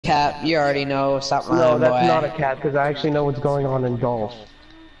Cap, you already know. Stop No, lying, that's not a boy. cap because I actually know what's going on in golf.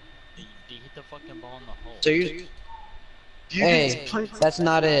 You hit the fucking ball in the hole. So you, Do you think hey, that's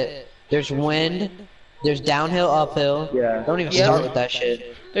not it. There's wind. There's downhill, uphill. Yeah. Don't even Yep. start with that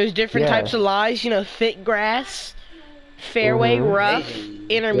shit. There's different Yeah. types of lies, you know, thick grass, fairway, rough,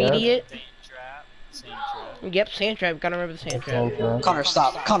 intermediate. Sand trap. Sand trap. Yep, sand trap. Gotta remember the sand trap. Connor,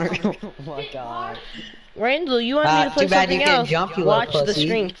 stop. Connor. Oh my god. Randall, you want me to play too bad you something can't else? jump, you little Watch the pussy.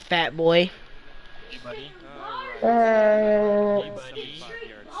 stream, fat boy. Hey, buddy. Uh, Hey, buddy.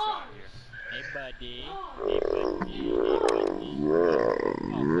 Hey, buddy.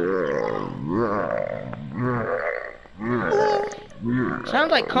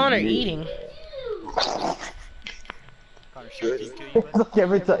 Sounds like Connor eating. Connor, should I kill you, Look,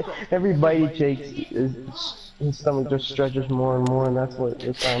 every bite he takes, his stomach just stretches more and more, and that's what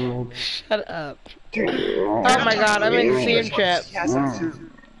the sound makes. Shut up. Oh my god, I'm in the sand trap.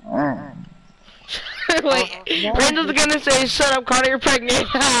 Wait, Randall's gonna say, shut up, Connor, you're pregnant.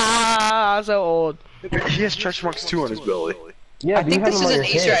 So old. He has stretch marks too on his belly. Yeah, I but you think have this him is on an your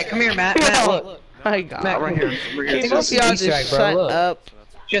Easter head. egg. Come here, Matt. Matt, look. My god. Matt, Right here. Right Can here. you Both see y'all the Easter egg, just bro? shut Look. up.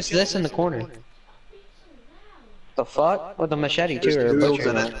 Just this in the corner. The fuck? With a machete too, or a Noodles butcher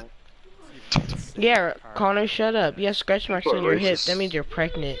in knife. it. Yeah, Connor, shut up. You have scratch marks on your hip. Racist. That means you're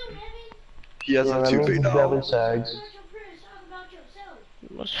pregnant. He has Yeah, them that too means big his now. belly sags.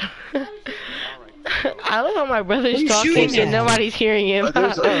 I love how my brother's Who you talking shooting and at? nobody's hearing him.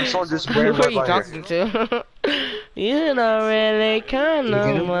 Someone just Who ran are right you by talking here. to? You don't really kind You get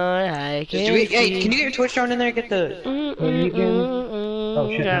of him? more I can Do we, hey, can you get your Twitch drone in there? Get the. Oh,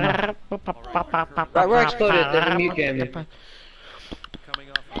 shit, never Right, we're exploded. There's a mute camera. Coming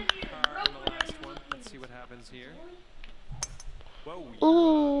off on car on the last one. Let's see what happens here. Whoa.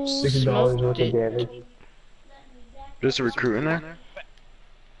 Ooh, $6 smoked worth of it. damage. There's a recruit in there?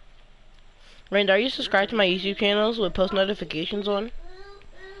 Rand, are you subscribed to my YouTube channels with post notifications on?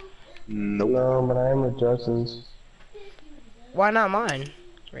 Nope. No, but I am with Justin's. Why not mine?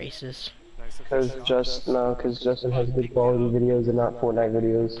 Racist. Because Justin has good quality videos and not Fortnite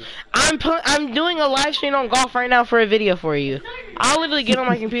videos. I'm doing a live stream on golf right now for a video for you. I'll literally get on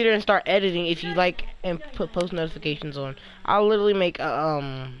my computer and start editing if you like and put post notifications on. I'll literally make a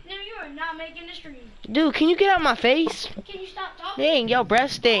No, you are not making the stream. Dude, can you get out my face? Can you stop talking? Dang, your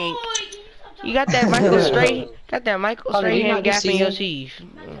breath stink. Boy, can you stop talking? You got that Michael Straight, Connor, you hand not gap in see your him? teeth.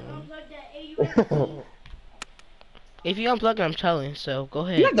 Unplug that AUX. If you unplug it, I'm telling. So go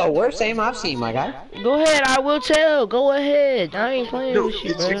You ahead. have the worst aim I've seen, my guy. Go ahead. I will tell. Go ahead. I ain't playing No, with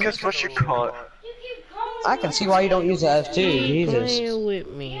you, it's bro. because what you caught. You keep calling I can see why you don't use the F2. Keep Jesus. playing with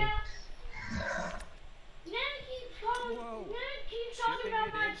me. Nana keeps calling. Nana keeps talking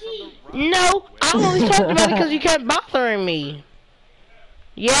about my teeth. No, I only talked about it because you kept bothering me.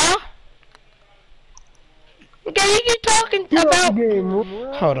 Yeah? Okay, you keep talking about...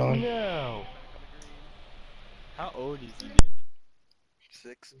 Hold on. No. How old is he?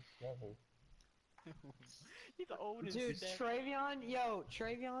 6. He's old as Dude, shit.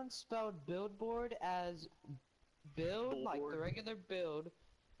 Travion spelled billboard as build, like the regular build,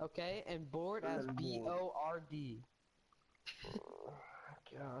 okay, and board as B-O-R-D.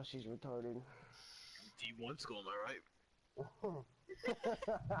 Gosh, she's retarded. D1 school, am I right?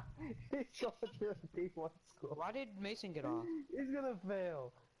 He's going to a D1 school. Why did Mason get off? He's gonna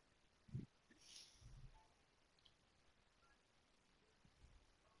fail.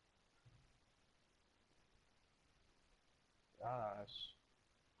 Gosh.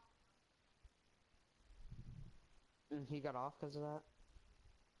 He got off because of that?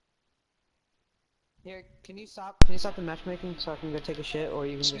 Here, can you stop the matchmaking so I can go take a shit, or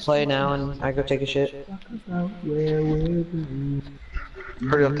you can just play now and I go take a shit?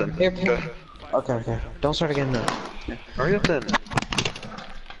 Hurry up then. Here, Go. Okay. Don't start again now. Hurry up then.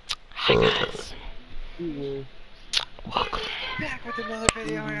 Hi, guys. Welcome. Back with another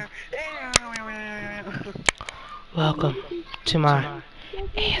video. Welcome to my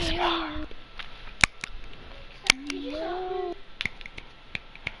ASMR.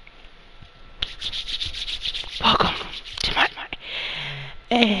 Welcome to my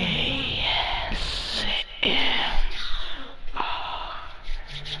ASMR.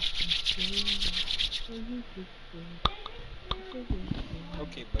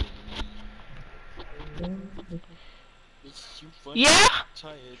 Okay, buddy. You funny. Yeah?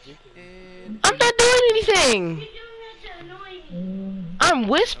 Tired. I'm not doing anything. You're doing this to annoy me. I'm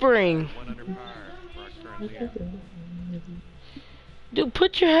whispering. 1 under par for our current leader. Dude,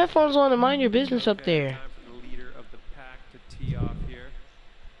 put your headphones on and mind your business up there. Time for the leader of the pack to tee off here.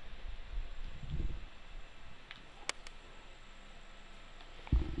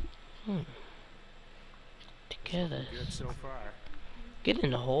 Together. Good so far. Get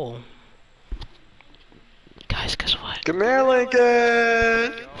in the hole. Guys, guess what? Come here,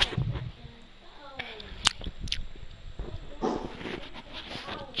 Lincoln!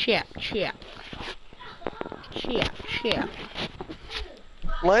 Chap, chap. Chap, chap.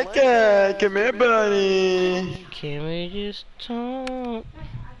 Lincoln, come here, buddy! Can we just talk?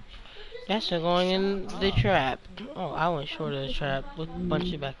 That's not going in the trap. Oh, I went short of the trap with a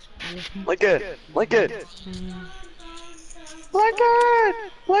bunch of back. Lincoln! Lincoln! Lincoln!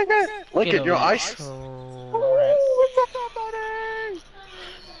 Lincoln! Lincoln, you're ice!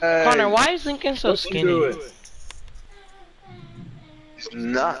 Hey, Connor, why is Lincoln so what's he skinny? doing? He's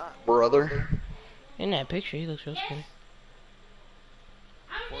not, brother. In that picture, he looks real skinny.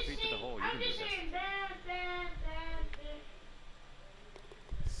 4 feet to the hole. You can do this.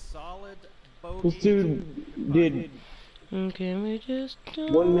 Solid bogey. This dude did Can we just talk?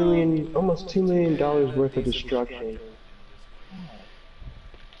 $1 million, almost $2 million worth of destruction.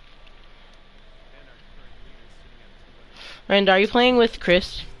 Rand, are you playing with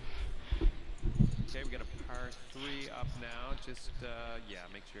Chris? Okay, we got a par 3 up now. Just, yeah,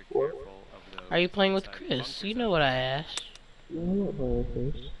 make sure you're careful of those. Are you playing with inside Chris? bunkers You know what I asked. No, I'm not playing with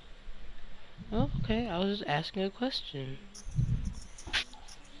this. Oh, okay, I was just asking a question.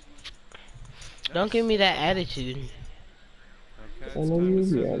 Don't give me that attitude. Okay, I it's know time you to have the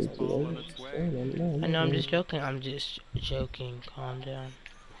send this attitude. ball I'm on just its way. saying, I know I'm just joking. I'm just joking. Calm down.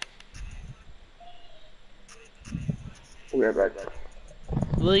 We'll be right back.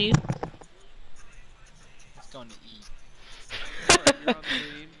 Will you? He's going to eat. Alright, you're on the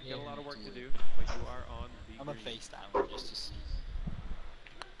green. You got a lot of work to do, but you are on the I'm a green. FaceTime just to see.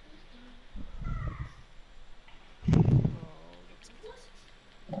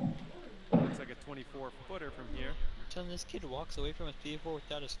 Looks like a 24-footer from here. Telling this kid walks away from his P4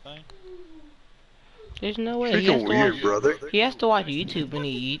 without his phone. There's no way. He has, Freaking to weird, watch, brother. he has to watch YouTube when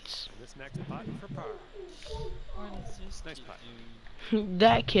he eats. This next putt for par. What is this Nice dude putt. doing?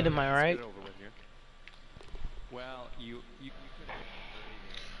 That kid, am I Let's right? get over with here. Well, you could.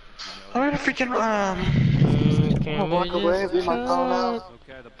 I'm gonna freaking Can I'll walk we away, just leave my phone out. talk?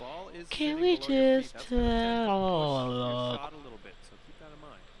 Okay, the ball is Can sitting we below your feet. just That's gonna tend to push your talk? shot a little bit, so keep that in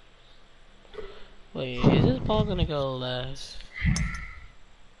mind. Wait, is this ball gonna go left?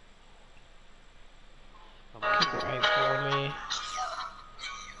 I'm on the Right for me.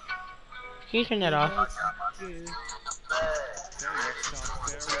 Can you turn that off? Okay, next stop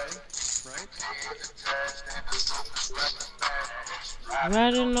fairway, right?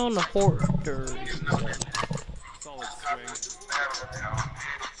 Riding on the horse. Solid swing.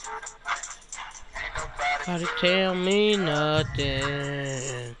 Gotta tell me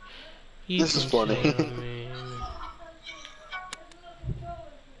nothing. You This is can funny. tell me.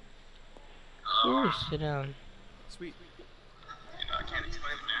 Ooh, sit down. Sweet.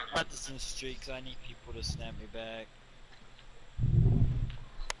 practicing streaks. I need people to snap me back.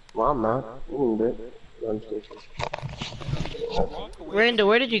 Well, I'm not. A little bit. No, I'm just kidding. Walk away Randall, from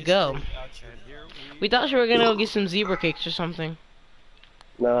where me did you and go? straight out your- And here We thought you were gonna go get some zebra cakes or something.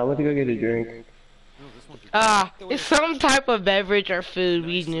 No, I went to go get a drink. Oh, this one's Ah, it's some type of beverage or food.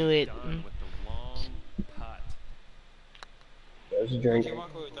 We nicely knew it. done with the long putt. That was a You drink. can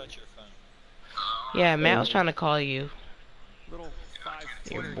walk away without your phone. Yeah, Matt was trying to call you. Little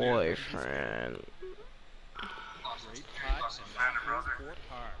 5-footer Your there. boyfriend. Great putt, and that is for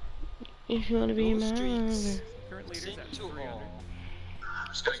par. If you wanna be Those mine. streaks. Current leaders Send at to 300. all.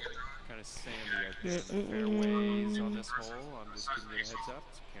 Kind of sandy out there in the fairways on this hole. I'm just giving you a heads up.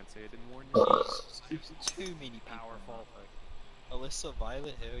 Can't say I didn't warn you. There's too many people. Powerful. Alyssa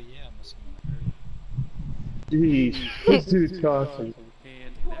Violet, hell yeah, I'm listening to her. Jeez, this dude's costing.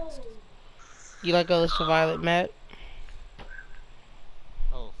 And next. You like Alyssa Violet, Matt?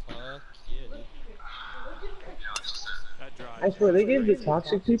 Oh fuck yeah, dude. That drive. I swear, they give the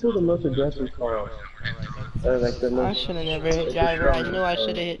toxic people the most aggressive calls. Like the I most. should have never hit driver. I knew I should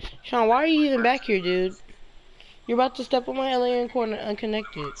have hit. Sean, why are you even back here, dude? You're about to step on my alien corner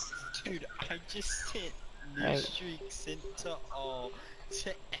unconnected. Dude, I just sent new Right. streaks sent to all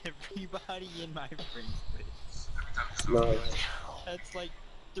to everybody in my friends list. No. That's like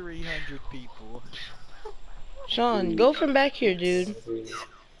 300 people. Sean, go from back here, dude.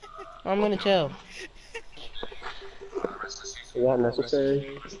 I'm gonna tell. Is that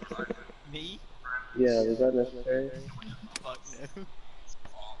necessary? Me? Yeah, is that necessary? Fuck no.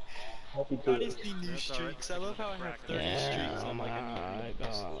 Hope you do What is it. the new streaks? I love how I have 30 streaks Yeah, on my my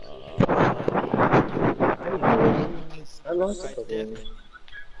god. I lost I, a couple.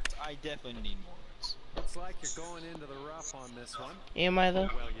 I definitely need more. Looks like you're going into the rough on this one. Am I though?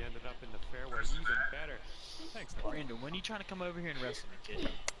 Well, you ended up even better. Thanks, Nick. Brandon, when are you trying to come over here and wrestle me, kid?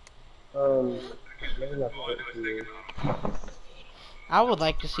 Maybe not here. I would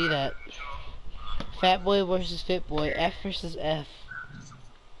like to see that. Fat Boy versus Fit Boy, F versus F.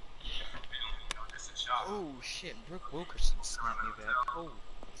 Oh shit, Brooke Wilkerson snapped me back. Oh,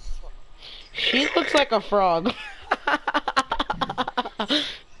 fuck. She looks like a frog.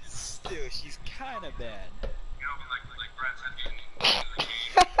 Still, she's kind of bad.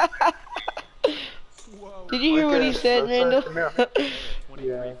 Whoa. Did you hear what he said, Randall?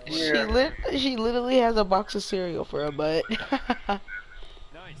 Yeah. She literally has a box of cereal for a butt.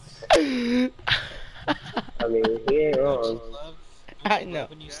 Nice. I mean, he ain't wrong. I know.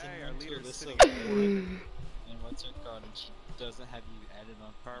 When you Okay, sing our to leader's Alyssa sitting Ford, at and what's her called, and she doesn't have you added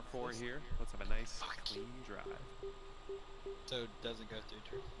on Par 4 here. Let's have a nice, clean drive. so it doesn't go through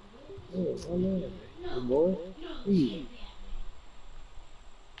turf. Oh no. Good boy. Please.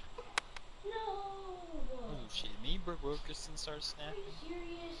 Oh shit, me and Brooke Wilkerson started snapping.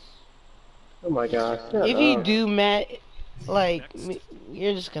 Oh my gosh. shut If you up. do, Matt, like, Next.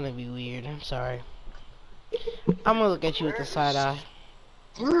 you're just gonna be weird. I'm sorry. I'm gonna look at you with the side eye.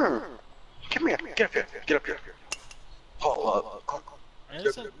 Come here, get up here, get up here. Hold up. And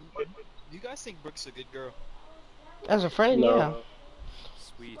it's you guys think Brooke's a good girl? As a friend, No. yeah.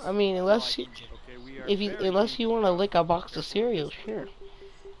 Sweet. I mean, unless you, Okay, we are unless you want to lick a box of cereal, sure.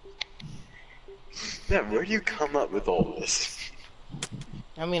 Man, where do you come up with all this?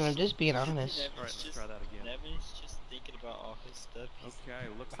 I mean, I'm just being honest. Alright, let's try that again. Nevin's just thinking about all his stuff. He's Okay,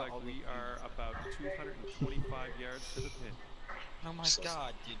 looks like all the we are things. about 225 yards to the pin. Oh my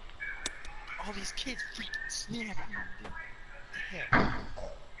god, dude. All these kids freaking snapping, dude. Hell.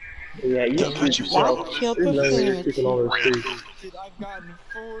 Yeah, you Don't put yourself. yourself. Kill There's no way you're the speaking all those things. Dude, I've gotten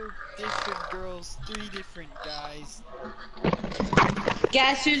 4 different girls, 3 different guys.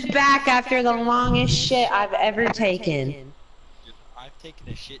 Guess who's back after the longest shit I've ever taken? Dude, I've taken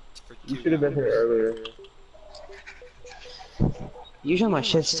a shit for 2 You should have been here earlier. Usually my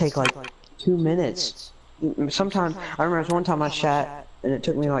shits take like 2 minutes. Sometimes, I remember one time I shat and it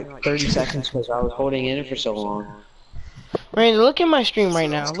took me like 30 seconds because I was holding in it for so long. Randall, look at my stream right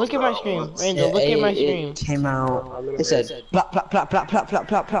now. Look at my stream. Randall, look at my stream. It came out, it said plop plop plop plop plop plop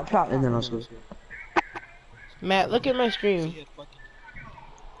plop plop plop, and then I was good. Matt, look at my stream.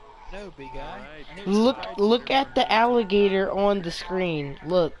 No, big guy. Alright. I never Look, subscribed look to at the alligator on the screen.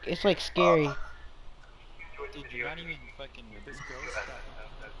 Look, it's like scary. her. Dude, you're not even fucking with This this. goes.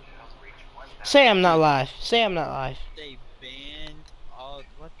 Say I'm not live. Say I'm not live. They banned all.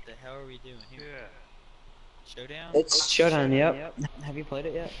 What the hell are we doing here? Yeah. Showdown? It's Showdown, yep. Have you played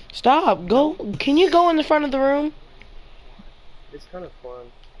it yet? Stop. Go. Can you go in the front of the room? It's kind of fun.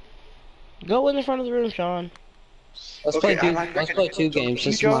 Go in the front of the room, Sean. Let's Okay, play I let's play 2 games.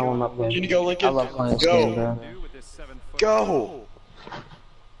 This is my warm up Can game. you go, I Lincoln? love playing this Go. game, bro. Do with this 7-foot Go!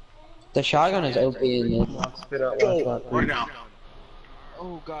 The shotgun is OP in it. Spit out Go! last shot, Right please. now.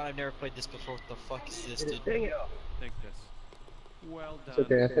 Oh god, I've never played this before. What the fuck is this, dude? Dang it. Think this. Well done. It's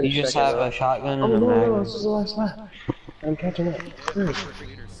okay, I You finished just second have a lap. shotgun Oh and a no, mag. this is the last lap. I'm catching up. Hurry. Leader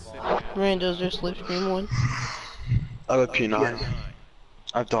sitting at Randall's your slipstream one. I have a P9.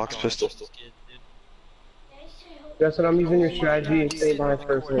 I have Doc's pistol. This kid, dude. Justin, I'm using your strategy and stay behind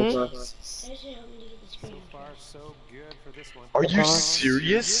first and Hmm? left. So far, so good for this one. Are you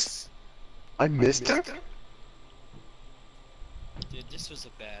serious? I missed it? Dude, this was a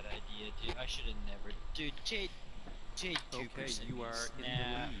bad idea, dude. I should have never. Dude, Jade 2%. Okay, you are in the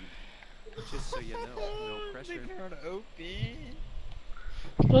snap. lead. Just so you know, no pressure. They're trying to open.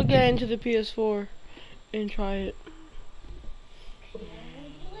 We'll get into the PS4 and try it.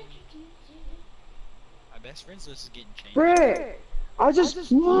 My best friend's list is getting changed. Frick! I just.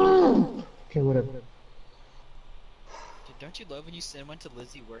 Okay, whatever. Dude, don't you love when you send one to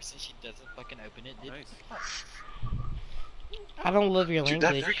Lizzie worse and she doesn't fucking open it, dude? Nice. I don't love your Dude,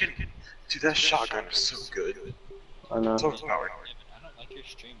 that language. freaking. Dude, that shotgun is so good. I know. So overpowered. Evan, I don't like your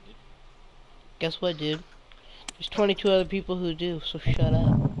stream, dude. Guess what, dude? There's 22 other people who do, so shut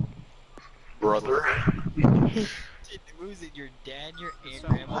up. Brother. Dude, what was it? Your dad, your aunt,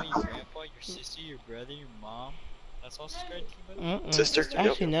 grandma, your grandpa, your sister, your brother, your mom? That's all subscribed to you, buddy? Mm-mm. Sister.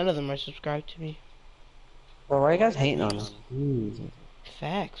 Actually, none of them are subscribed to me. Bro, why are you guys hating on us?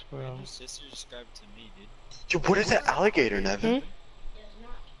 Facts, bro. Your sister subscribed to me, dude. Dude, what is that alligator, Nevin?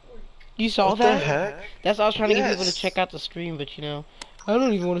 You saw What the that? heck? That's why I was trying to get people to Yes. check out the stream, but you know, I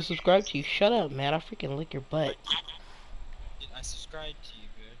don't even want to subscribe to you. Shut up, man. I freaking lick your butt. Dude, I subscribed to you,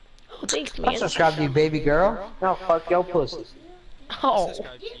 good. Oh, thanks, I man. subscribe to you, baby girl. No, fuck your pussy. I Oh,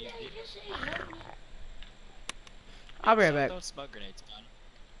 subscribed to you, dude. I'll be right back. Don't smoke grenades, Connie.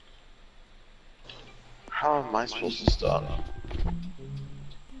 How am I supposed to stop?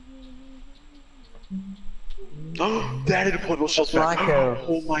 They added deployable shells back. Lyco.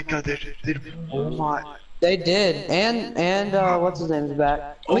 Oh my god, oh my. They did, and what's his name is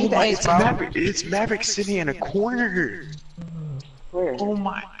back. Oh Look at the my, ace, it's bro. Maverick, it's Maverick City in a corner. Where? Oh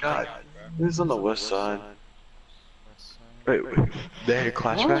my god. This is on the west side. Wait, they had a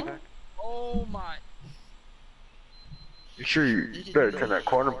clash back? Oh my. Make sure you better turn that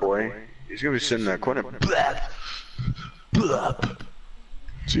corner, boy. He's gonna be sitting in that corner. Blap. Blap.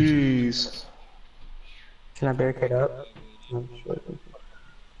 Jeez. Can I barricade up? No, sure.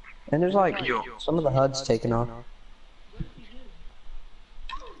 And there's like some of the HUD's taken off.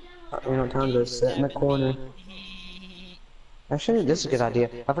 You know, time to sit in the corner. Actually, this is a good idea.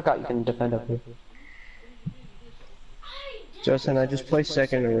 I forgot you can defend up here. Justin, I just placed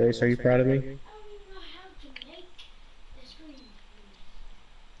second in the race. Are you proud of me?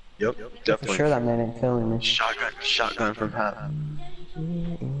 Yep, For definitely. sure that man ain't killing me. Shotgun from half.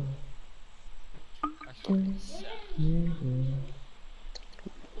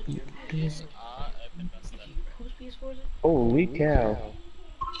 Holy cow.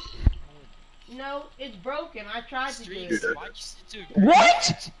 No, it's broken. I tried to do Street, it. why'd you sit to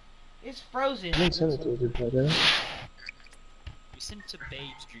What? It's frozen. I didn't send it to you, did I? You sent to Babe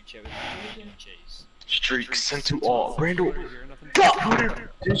Street Chat with me and Chase. Streak sent to all. Brando, God!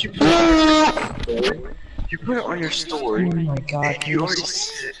 did you put it? You put it on your story. Oh my god. And you already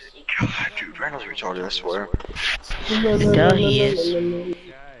said. God, dude, Brando's retarded, I swear. Duh, he is. Okay,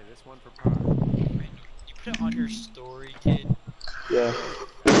 this one for Par. You put it on your story, kid. Yeah.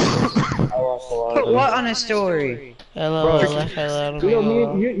 I lost a lot of Put what on his story? Hello, Bro, hello.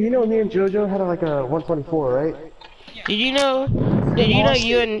 you know me and JoJo had like a 124, right? Did you know? Did you know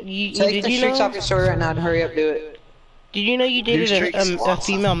you and you? Take Did the you streaks off know? your story right now and hurry up, do it. Did you know you dated Streaks a lost.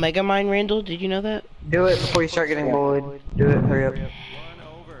 female Megamind, Randall? Did you know that? Do it before you start getting bullied. Do it, hurry up. One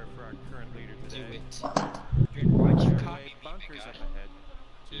over for our current leader Do today. it. Dude, why'd you Fairway copy me, bunkers my up guy? ahead.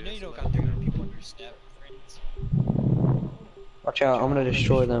 You know you don't got 300 people on your snap, friends. Watch out, I'm gonna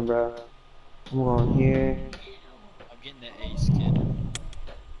destroy them, bro. I'm going here. I'm getting the ace, kid.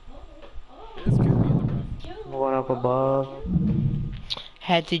 It is good to be in the rough. I'm going up above.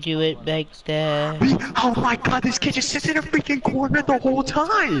 Had to do it like that. Oh my god, this kid just sits in a freaking corner the whole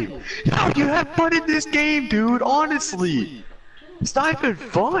time! How do you have fun in this game, dude? Honestly! It's not even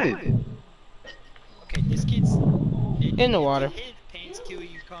fun! Okay, this kid's In the water. His pains kill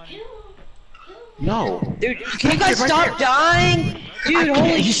you, Connie. No. Dude, can you guys stop dying? Dude,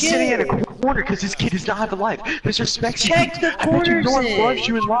 holy He's sitting in shit! a corner because this kid does not have a life. Disrespects you. Check the I bet you no one corners loves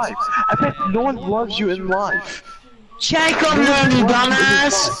you in life. I bet no one loves you in life. Check them then, you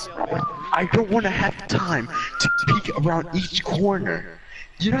dumbass! I don't want to have time to peek around each corner.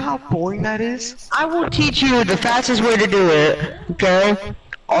 You know how boring that is? I will teach you the fastest way to do it, okay?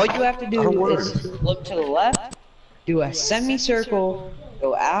 All you have to do is look to the left, do a semicircle,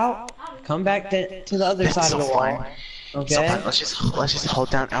 go out, come back to the other side of the wall, So okay? let's just hold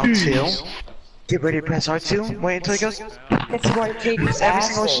down L2. Get ready to press R2. Wait until it goes. That's why kick his Every ass.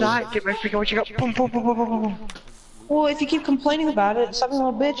 single shot. Get ready to what you got. Boom, boom, boom, boom, boom, boom, boom. Well, if you keep complaining about it, stop being a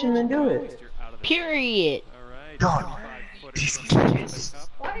little bitch and then do it. Period. Alright. Dog. These kids.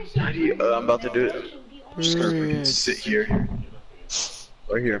 How do you? I'm about to do it. I'm just gonna freaking sit here.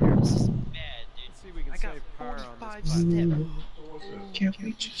 Right here. Mad, dude. Let's see if we can I got save Par on 45 this steps. Can't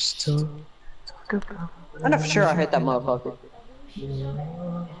we just talk about? I know for sure I hit that motherfucker.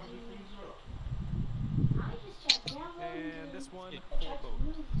 And this one for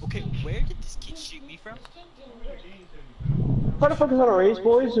both. Okay, where did this kid shoot me from? What the fuck is on a race,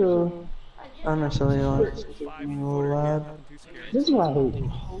 boys? I'm not silly on. 5-footer here, nothing too scary. This is what I hate.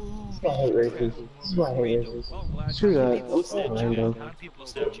 This is why I hate races. This is why I hate races. Well, glad Screw you that. made I'm so random. How many people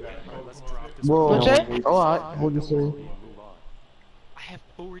snapped you? Alright, let's drop this Whoa. What's that? Alright, hold this thing. and move on. I have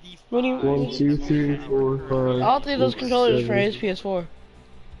 45. What do you? 1, 2, 3, 4, 5. All three of those 6, controllers for 7. his PS4.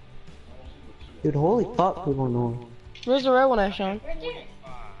 Dude, holy fuck, what's going on? Where's the red one at, Sean?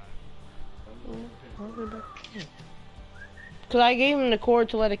 Cause I gave him the cord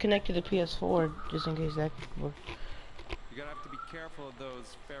to let it connect to the PS4, just in case that could work. You're gonna have to be careful of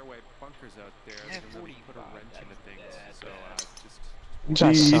those fairway bunkers out there. They're gonna really put a wrench into things. So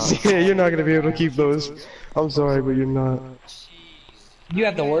just Jeez, you're not gonna be able to keep those. I'm sorry, but you're not. You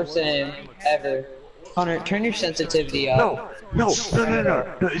have the worst aim ever. Hunter, turn your sensitivity up. No.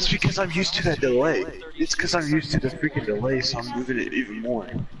 It's because I'm used to that delay. It's because I'm used to the freaking delay, so I'm moving it even more.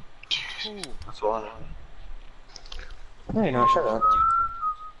 That's why. No, you're not, shut up.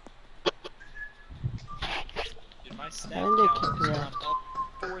 Dude, my snap How did they count kick has me gone out?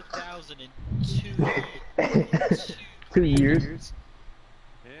 up 4,002. 2 years.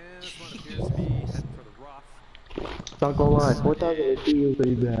 And this one appears to be heading for the rough. Not gonna lie, 4,002 years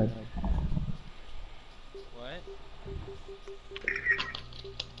pretty bad. What?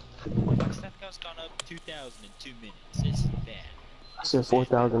 Steph Curry's gone up 2,002 minutes. It's bad. I said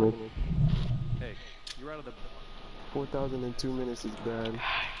 4,000. Hey, you're out of the. 4,002 minutes is bad.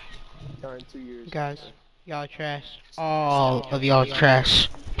 Or in 2 years. Guys, y'all trash. All of y'all trash.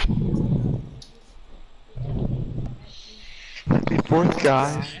 Happy 4th,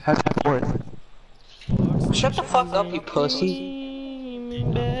 guys. Happy 4th. Shut the fuck up, you pussy.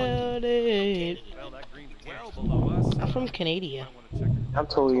 About it. Well, that green's well below us. I'm from Canada. I want to check I'm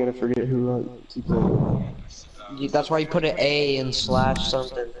totally gonna forget who keeps playing. That's why you put an A and slash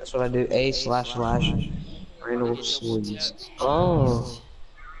something. That's what I do. A slash slash. Randall Swords. Oh.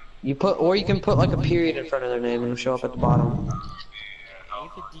 You put, or you can put like a period in front of their name and it'll show up at the bottom.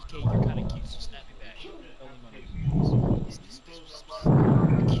 Ava DK, you're kinda cute, so snap me back.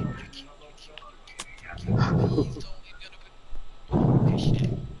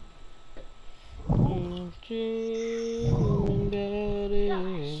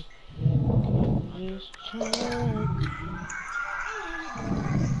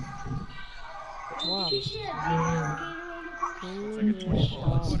 Wow. Looks like a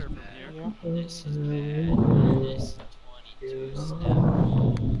 24 footer from here. This is bad. This 22 snap.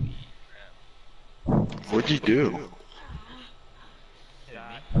 What'd you do?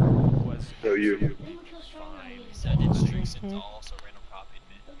 That was No, you. Fine. So I did streaks and also random copied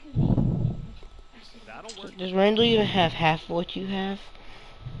me. that'll work. Does Randall even have half what you have?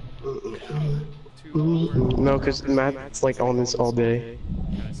 No, cause Matt's like on this all day.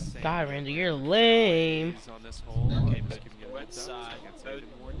 God, Randall, you're lame. On this hole. Okay, but Just giving you a west heads up, side, can't say I both,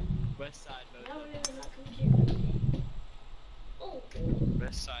 didn't warn you. west side, both.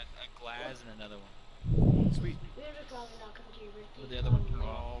 West side, a glass and another one. Sweet. Where'd the other one come on?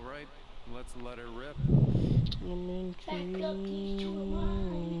 All right, let's let her rip.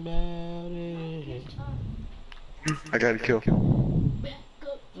 About it. I got a kill. Back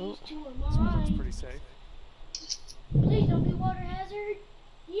up, these two are That's mine. pretty safe. Please don't be water hazard.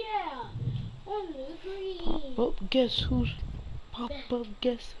 Yeah, on the green. Pop up, guess who's? Pop up,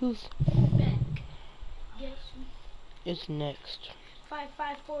 guess who's? Back. Guess It's next.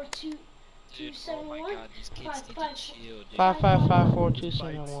 5542 Dude, oh my god, these kids need to chill, dude.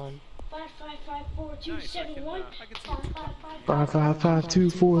 5554271. 5554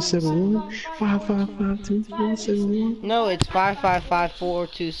 5552471. 5552471. No, it's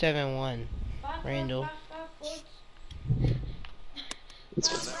 5554271. Randall. It's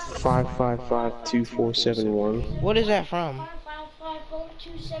 5552471. What is that from?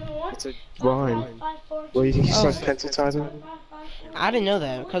 5554 It's a rhyme. Well, you think he's like pencil typing? I didn't know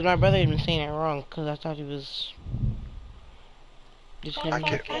that because my brother had been saying it wrong because I thought he was. Just I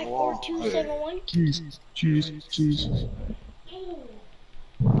never. can't. 4271. Jesus, Jesus, Jesus.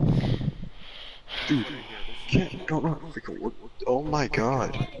 Dude, can't, don't not freaking work. Oh my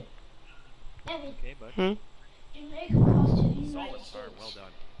god. Evan, Okay, bud. Jamaica lost to the United Solid States. start, well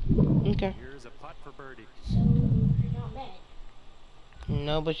done. Okay. Here's a putt for birdie. So, you're not mad.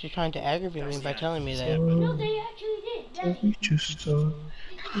 No, but you're trying to aggravate me by telling me that. No, they actually did. Daddy. You just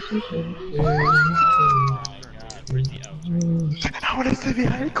I want to stay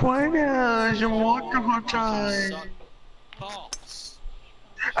behind the corners and walk the whole time. Balls.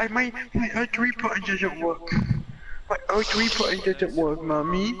 My O3 button doesn't work. My O3 button doesn't work,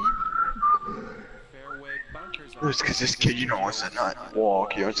 mommy. Fairway bunkers It's because this kid, you know, wants to not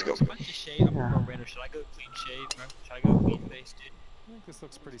walk. You let's go. Bunch of shade. I'm gonna go random. Should I go clean shave, bro? Should I go clean face, dude? I think this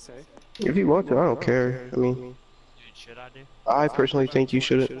looks pretty safe. If you want to, I don't care. I mean, Dude, should I do? I personally think you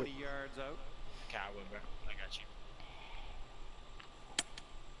shouldn't. 20 yards out. Okay, I will, bro. I got you.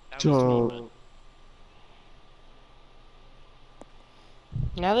 That was me, Don't.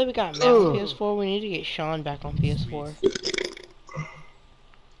 Now that we got Matt on PS4, we need to get Sean back on PS4.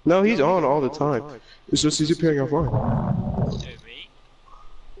 No, he's on all the time. It's just he's appearing offline. Dude, me?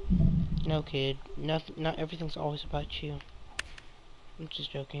 No, kid. Not everything's always about you. I'm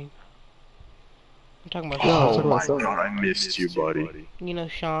just joking. I'm talking about No, Sean. I'm talking about Oh my god, I missed you, buddy. You know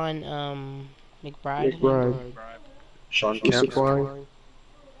Sean, McBride? McBride. Sean Mr. Kemp. Klein.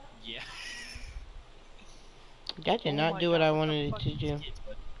 Yeah. That did not do what I wanted it to do.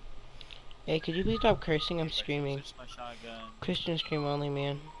 Hey, could you please stop cursing? I'm streaming. Switch my shotgun. Christian stream only,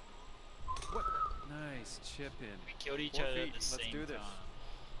 man. Nice chip in. We killed each 4 other feet. at the Let's same do this. time.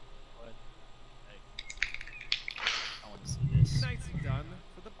 What? Like, I want to see this. Nicely done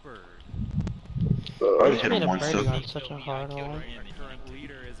for the bird. I just hit Made him a once birdie though. on such a hard one. My current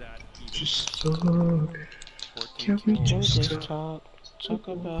leader is at even Just talk. 14 Can we kills. just Talk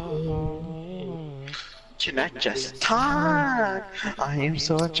about home. Can I just talk? I am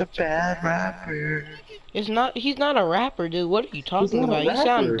such a bad rapper. He's not a rapper, dude. What are you talking not a about? You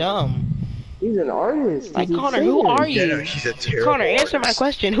sound rapper. dumb. He's an artist. Like, He's a Connor, who singer. are Yeah, you? no, he's a terrible Connor, answer my artist.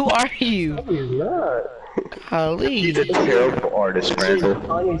 question. Who are you? No, he's not. Golly. He's a terrible artist, Randall.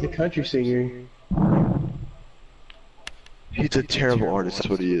 Kanye's a country singer. He's a terrible artist, that's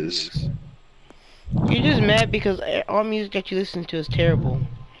what he is. You're just mad because all music that you listen to is terrible.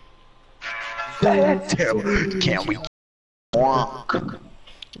 Terrible. Can we walk?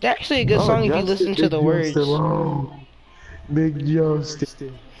 It's actually a good song if you listen to the words. Big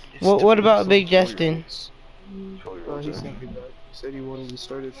Justin. What about Big Justin? He said he wanted to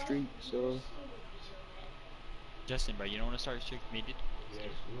start a streak, so. Justin, bro, you don't want to start a streak with me,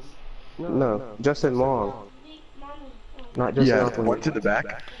 dude? No, Justin Long. Not Justin Yeah, Long. one to the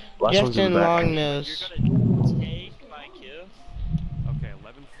back. Last one's in Justin the back. Longnose. You're gonna take my kill? Okay,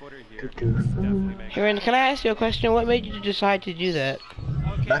 11-footer here. Definitely make Hey, Randy, can I ask you a question? What made you decide to do that?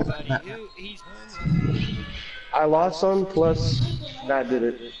 Okay, buddy, he's... I lost some, plus Matt did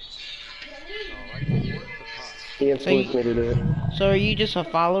it. He influenced me to do it. So are you just a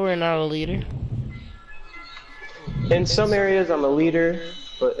follower and not a leader? In some areas, I'm a leader,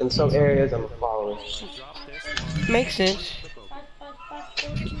 but in some areas, I'm a follower. Makes sense.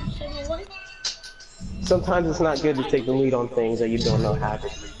 5554271. Sometimes it's not good to take the lead on things that you don't know how to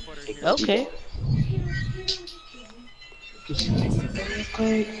do. Okay.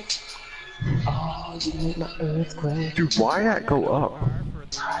 Oh, you made my earthquake. Dude, why that go up?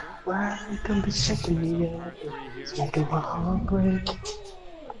 Why you come be shaking me up? It's making my heart break.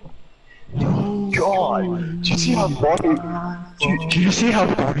 God! Do you see how far he... Do you see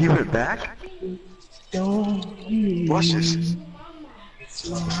how far he went back? Watch this.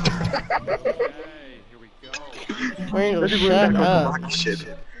 Okay, here we go. Randall, Let's shut up. rocket ship.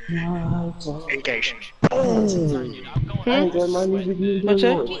 Engage. I enjoy my music. You What's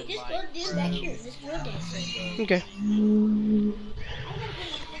enjoy that? yours. Just go do back here. Just go dance. Okay.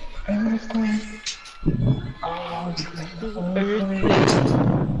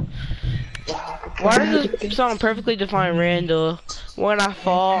 Why does this song perfectly define Randall? When I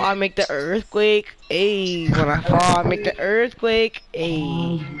fall, I make the earthquake. Ayy. When I fall, I make the earthquake.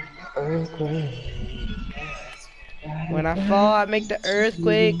 Ayy. When I fall, I make the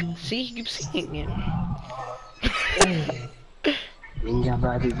earthquake. See, he keeps singing it.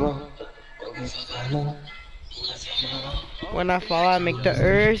 When I fall, I make the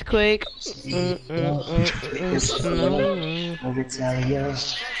earthquake.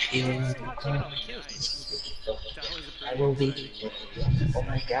 I will be. Oh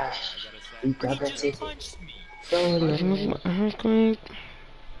my god. You got that ticket. Earthquake.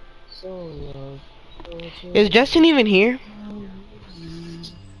 Is Justin even here?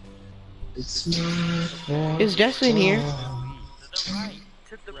 Is Justin here?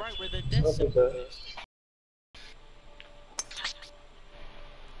 To the right where the death zone is.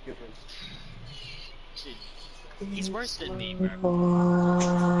 Dude, he's worse than me,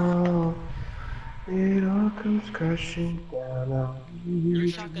 bro. It all comes crashing down on Your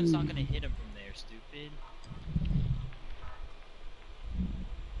shotgun's not gonna hit him from there, stupid.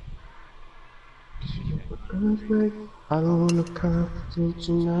 I don't wanna confidence,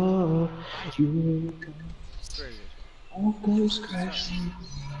 you know. You all comes crashing.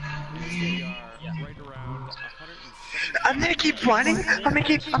 They are right around 170. I'm gonna keep running. I'm gonna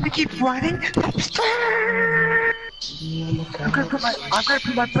keep running. I'm gonna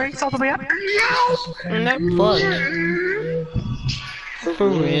put my brakes all the way up. And that bugs. For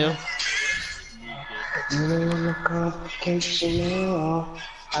real. You don't wanna complication at all.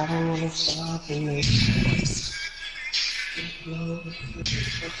 I don't wanna stop in this. I'm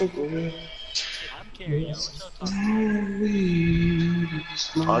curious.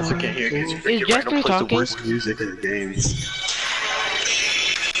 Honestly, can't hear because Is freaking Justin Randall plays the talking? worst music in the game.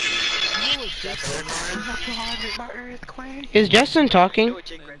 Is Justin talking? Know what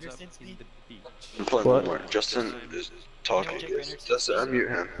Jake Render sends me? I'm playing What? one more. Justin is talking. Justin, unmute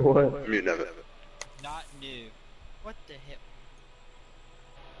him. What? Unmute Nevin. Not new. What the hell?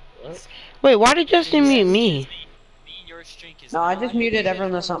 Wait, why did Justin mute me? Me and your streak is No, I not just muted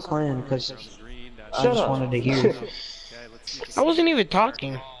everyone that's not playing because Green, that's I Shut just up. wanted to hear. okay. Let's see. I wasn't even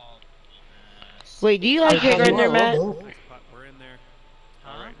talking. Wait, do you like Jake Redner, Matt? Nice putt. We're in there.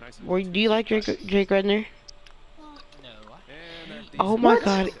 All right, nice. Or do you like Jake Redner? No. And at the Oh my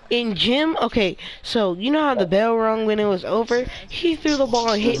god, in gym, okay, so you know how the bell rung when it was over? He threw the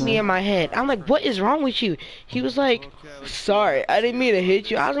ball and hit me in my head. I'm like, what is wrong with you? He was like, sorry, I didn't mean to hit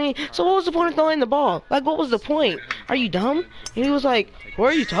you. I mean, so what was the point of throwing the ball? Like, what was the point? Are you dumb? And he was like, who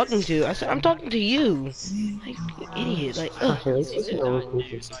are you talking to? I said, I'm talking to you. Like, you idiot, like, ugh.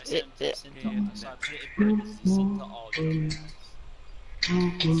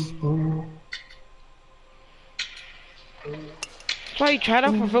 So I tried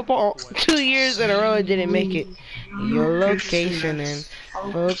out for football 2 years in a row and didn't make it. Your location and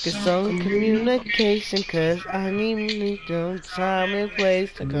focus on communication, cause I need some time and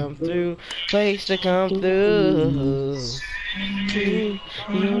place to come through, place to come through.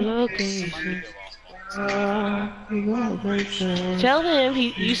 Your location. Tell him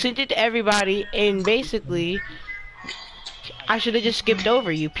you sent it to everybody and basically I should have just skipped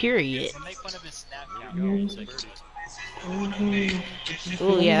over you, period.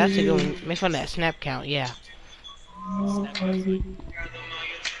 Oh yeah, that's a good one. Make fun of that snap count, yeah.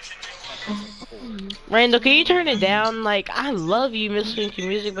 Randall, can you turn it down? Like, I love you listening to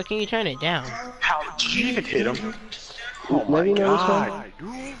music, but can you turn it down? How did you even hit him? Oh my god.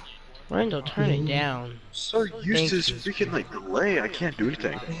 Randall, turn it down. So used to this freaking like delay, I can't do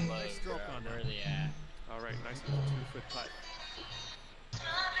anything. Alright, nice 2-foot putt.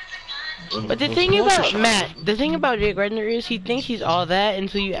 But the thing about Matt, the thing about Jake Redner is he thinks he's all that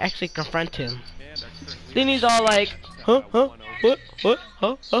until you actually confront him. Then he's all like, huh, what,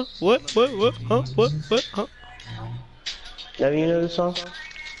 huh, what, huh? Have you know the song?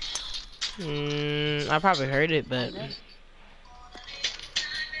 I probably heard it, but.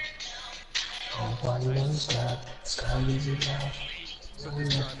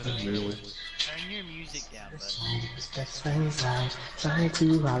 Turn your music down, bud. Best friends like trying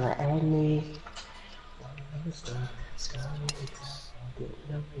to holler at me.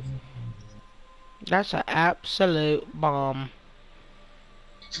 That's an absolute bomb.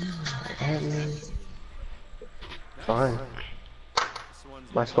 Fine.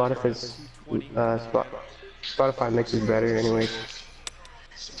 My Spotify mix is better anyway.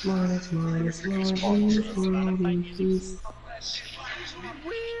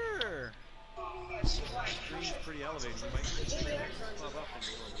 Where? Screen's pretty elevated. You might club up and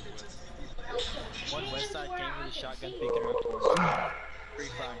One west side came with a shotgun picking her up towards 3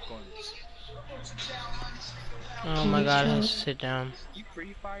 prime corners. Oh my god, I have to sit down. You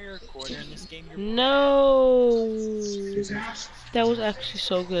pre-fire a quarter in this game, you're No! That was actually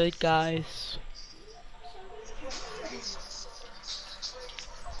so good, guys.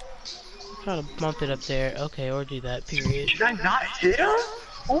 Try to bump it up there. Okay, or do that, period. Did I not hit him?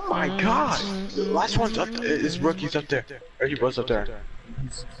 Oh my god! The last one's up there. His rookie's up there. Or he was up there.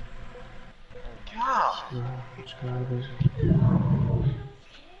 God.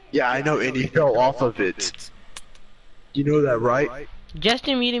 Yeah, I know, and he fell off of it. You know that, right?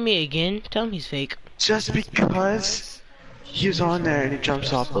 Justin muted me again. Tell him he's fake. Just because he was on there and he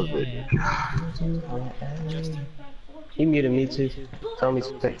jumps off of it. He muted me too. Tell me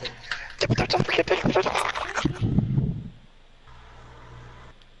something.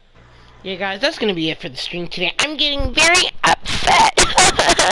 Yeah, guys, that's gonna be it for the stream today. I'm getting very upset.